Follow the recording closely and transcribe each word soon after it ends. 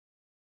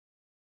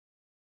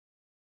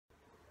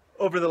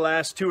Over the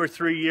last 2 or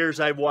 3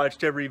 years, I've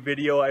watched every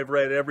video, I've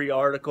read every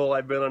article,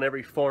 I've been on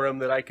every forum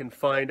that I can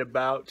find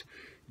about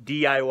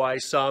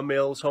DIY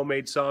sawmills,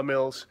 homemade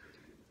sawmills.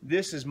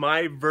 This is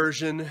my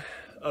version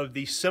of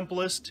the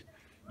simplest,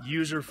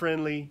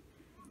 user-friendly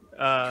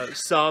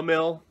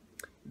sawmill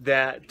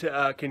that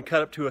can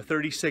cut up to a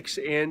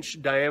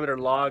 36-inch diameter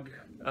log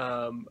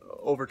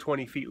over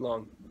 20 feet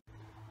long.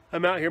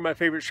 I'm out here in my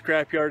favorite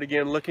scrapyard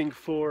again looking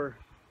for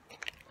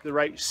the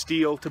right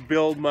steel to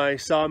build my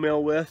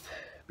sawmill with.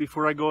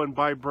 Before I go and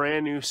buy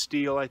brand new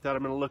steel, I thought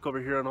I'm going to look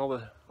over here on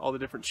all the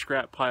different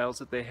scrap piles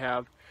that they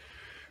have.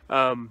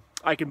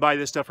 I can buy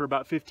this stuff for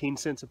about 15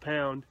 cents a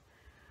pound,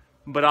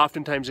 but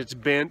oftentimes it's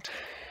bent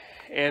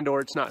and or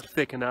it's not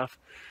thick enough.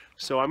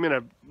 So I'm going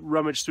to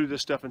rummage through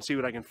this stuff and see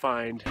what I can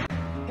find.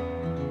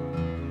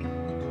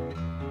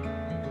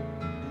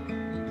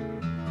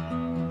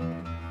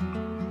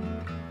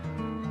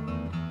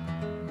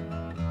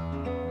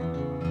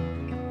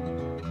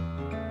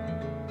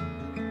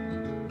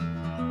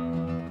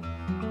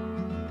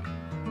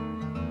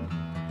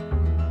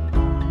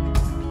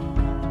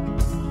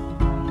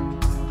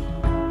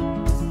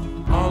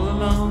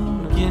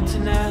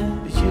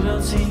 Tonight, but you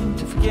don't seem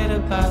to forget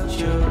about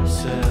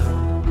yourself.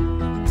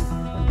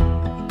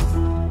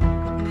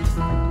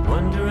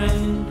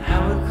 Wondering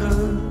how it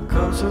could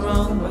go so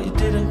wrong, but you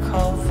didn't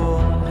call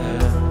for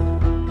help.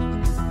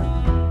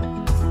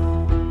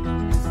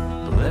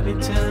 But let me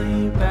tell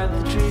you about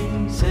the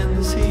trees and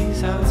the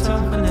seas, how it's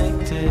all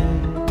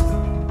connected.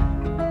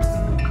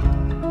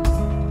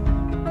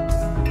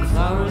 The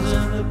flowers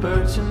and the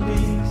birds and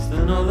bees,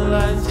 the northern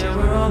lights, yeah,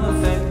 we're all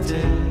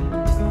affected.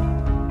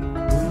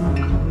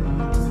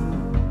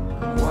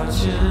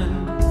 Watching,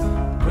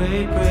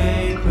 pray,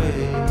 pray,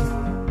 pray.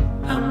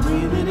 I'm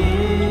breathing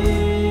in.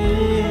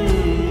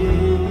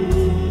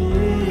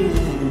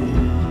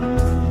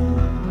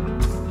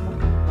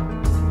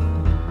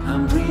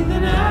 I'm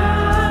breathing out.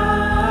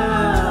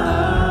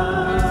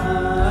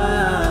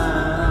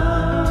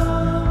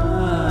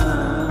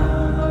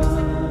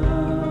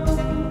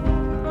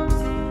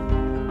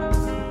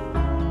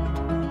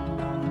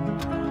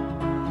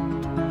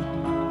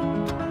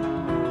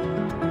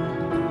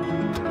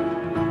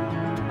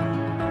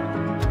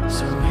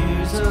 So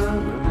here's a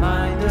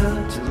reminder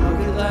to look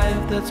at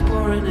life that's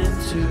pouring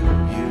into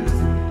you.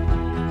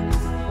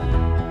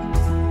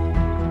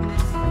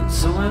 And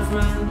so my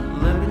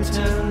friend, let me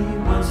tell you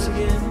once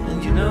again,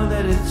 and you know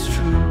that it's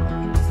true.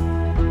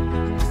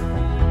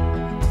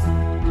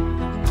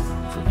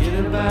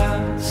 Forget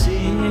about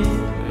seeing it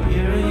or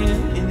hearing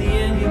it, in the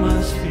end you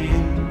must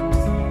feel.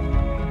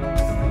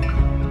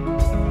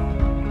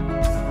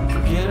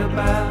 Forget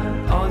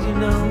about all you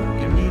know,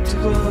 you need to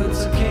go,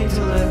 it's okay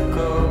to let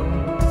go.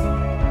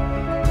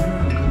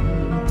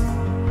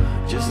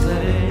 Just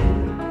let it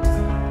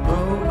go,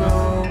 go,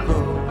 go.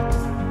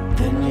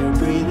 Then you're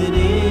breathing in.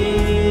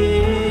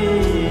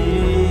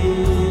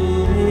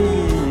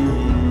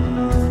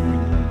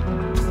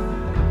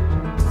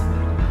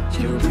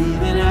 You're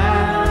breathing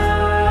out.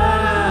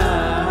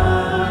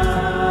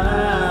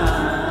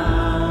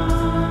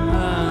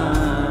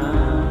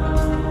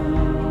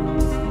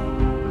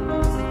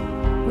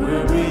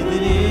 We're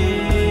breathing in.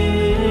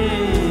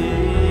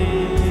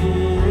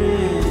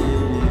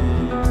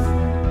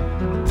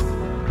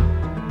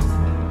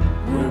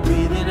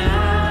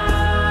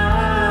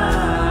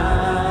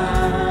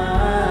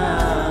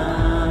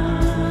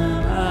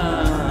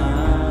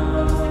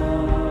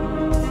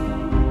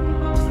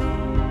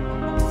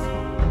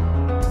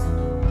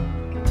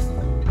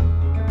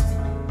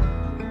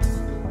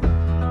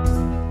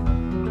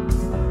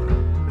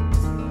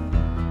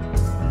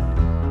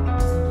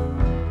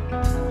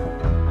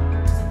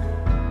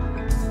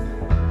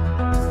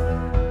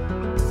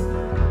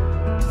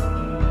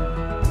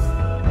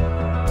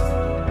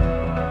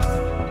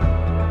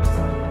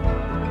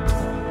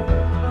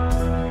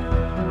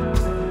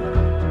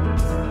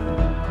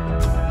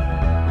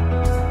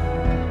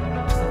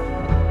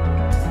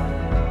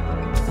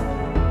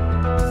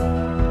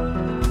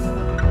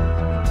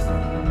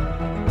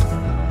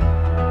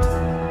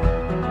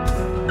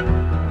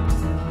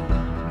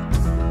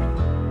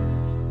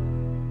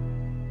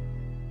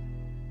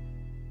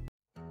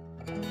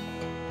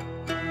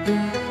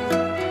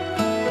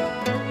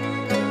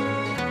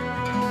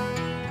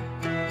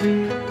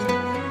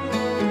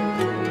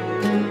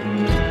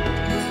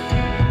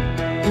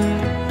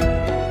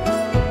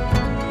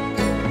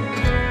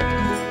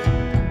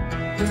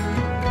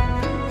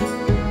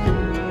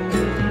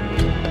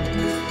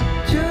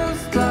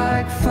 Just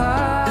like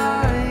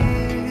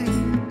fire,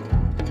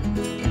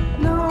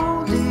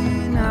 no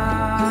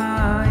denying.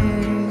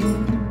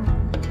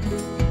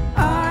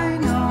 I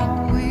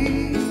know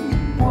we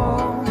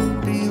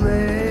won't be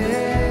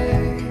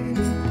late.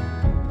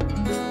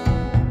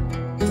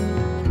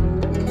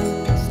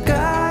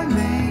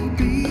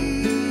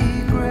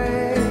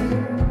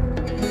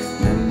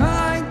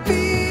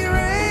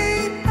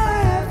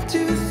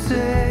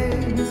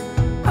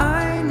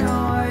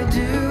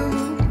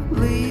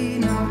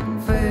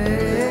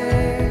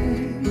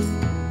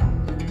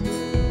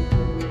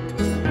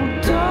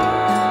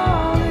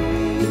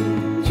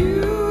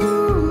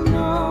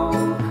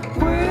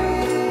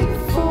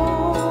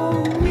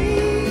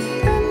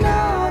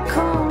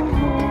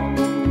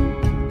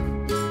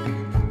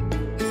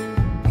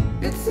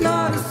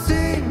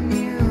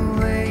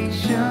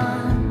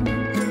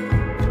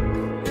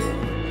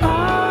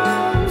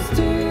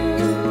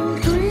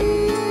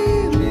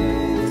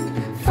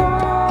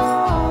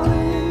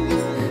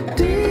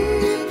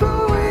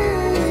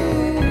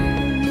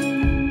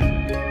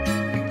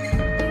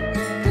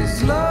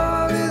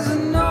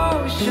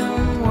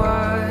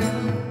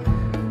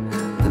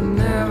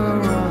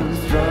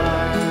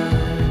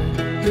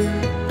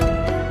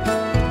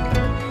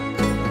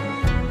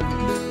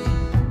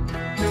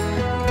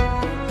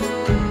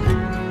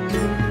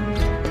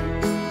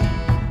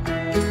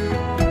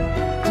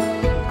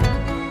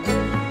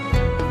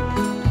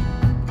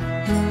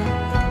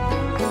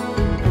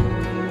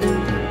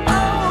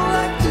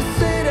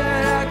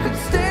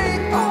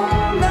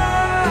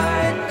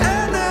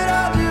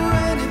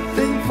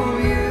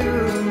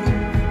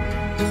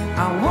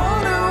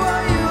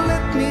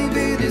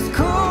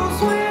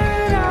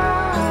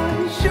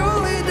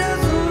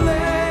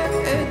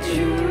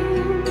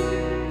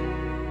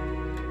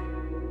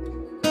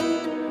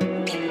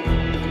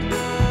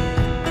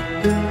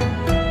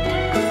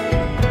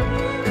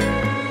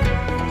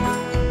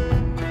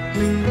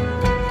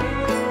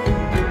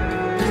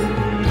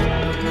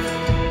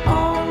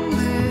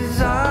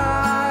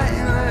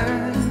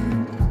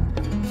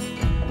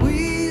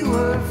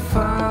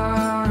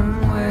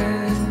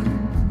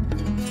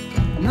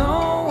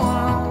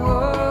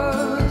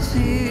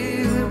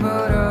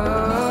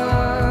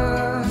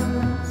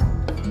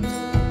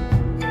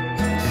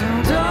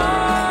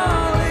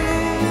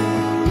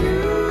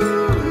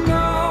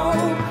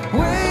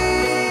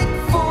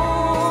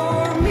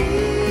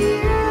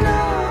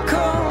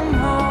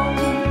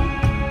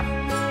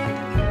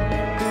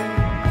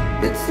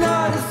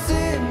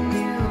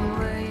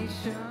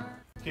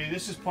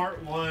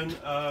 part one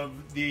of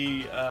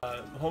the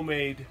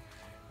homemade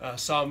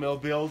sawmill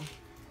build.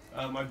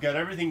 I've got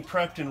everything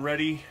prepped and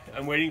ready.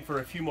 I'm waiting for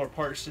a few more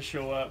parts to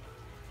show up.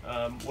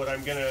 I'm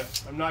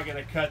not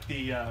gonna cut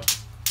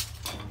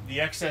the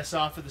excess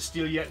off of the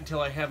steel yet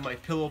until I have my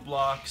pillow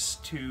blocks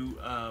to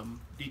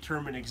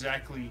determine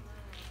exactly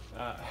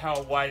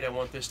how wide I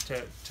want this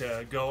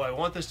to go. I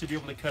want this to be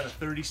able to cut a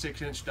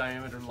 36-inch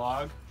diameter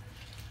log.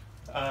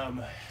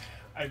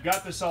 I've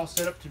got this all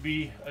set up to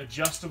be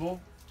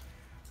adjustable.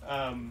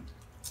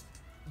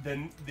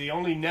 Then the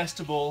only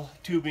nestable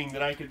tubing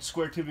that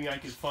square tubing I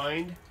could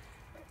find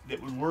that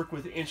would work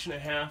with 1.5 inch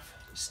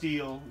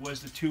steel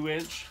was the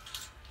 2-inch,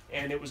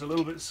 and it was a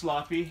little bit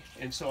sloppy,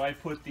 and so I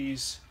put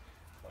these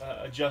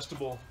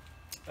adjustable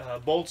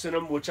bolts in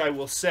them, which I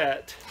will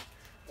set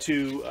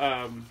to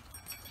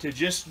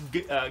just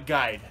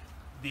guide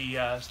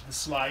the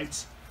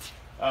slides.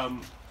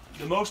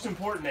 The most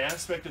important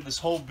aspect of this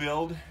whole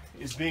build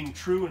is being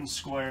true and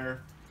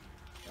square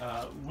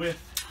with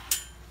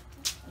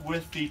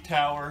the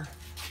tower.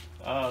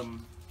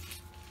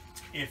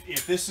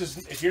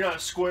 If you're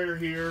not square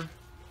here,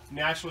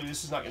 naturally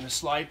this is not going to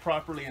slide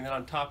properly, and then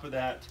on top of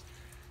that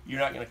you're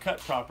not going to cut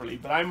properly.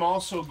 But I'm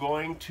also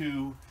going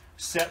to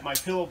set my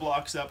pillow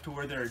blocks up to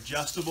where they're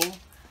adjustable,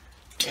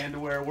 and to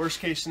where, worst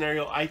case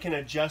scenario, I can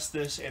adjust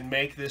this and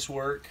make this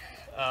work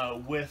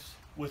with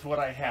what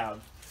I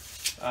have.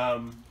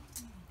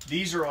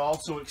 These are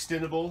also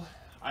extendable.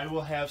 I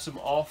will have some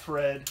all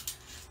thread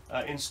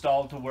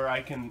installed to where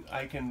I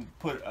can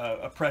put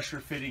a pressure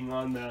fitting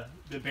on the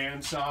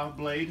bandsaw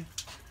blade.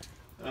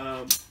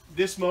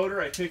 This motor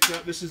I picked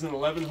up. This is an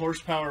 11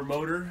 horsepower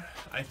motor.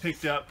 I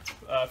picked up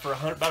for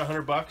about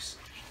 $100.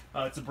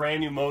 It's a brand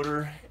new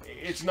motor.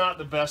 It's not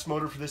the best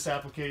motor for this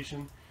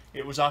application.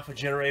 It was off a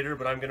generator,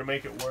 but I'm going to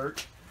make it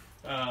work.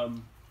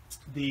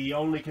 The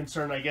only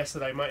concern, I guess,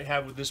 that I might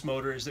have with this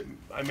motor is that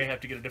I may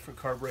have to get a different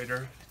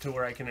carburetor to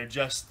where I can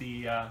adjust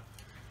the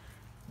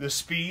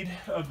speed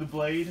of the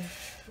blade.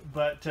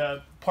 But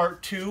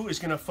part two is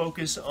going to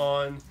focus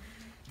on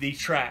the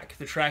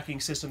tracking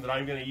system that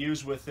I'm going to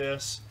use with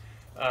this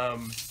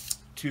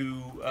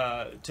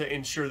to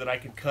ensure that I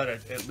can cut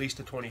at least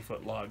a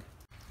 20-foot log.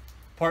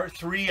 Part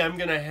three, I'm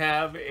going to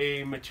have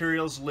a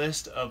materials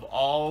list of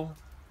all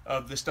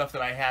of the stuff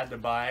that I had to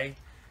buy,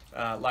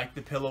 like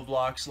the pillow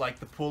blocks, like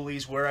the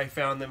pulleys, where I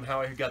found them, how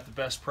I got the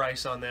best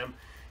price on them.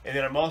 And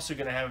then I'm also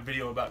going to have a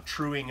video about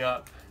truing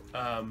up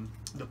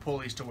the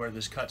pulleys to where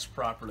this cuts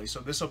properly.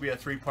 So this will be a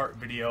 3-part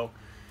video,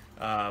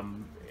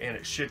 and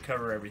it should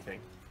cover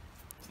everything.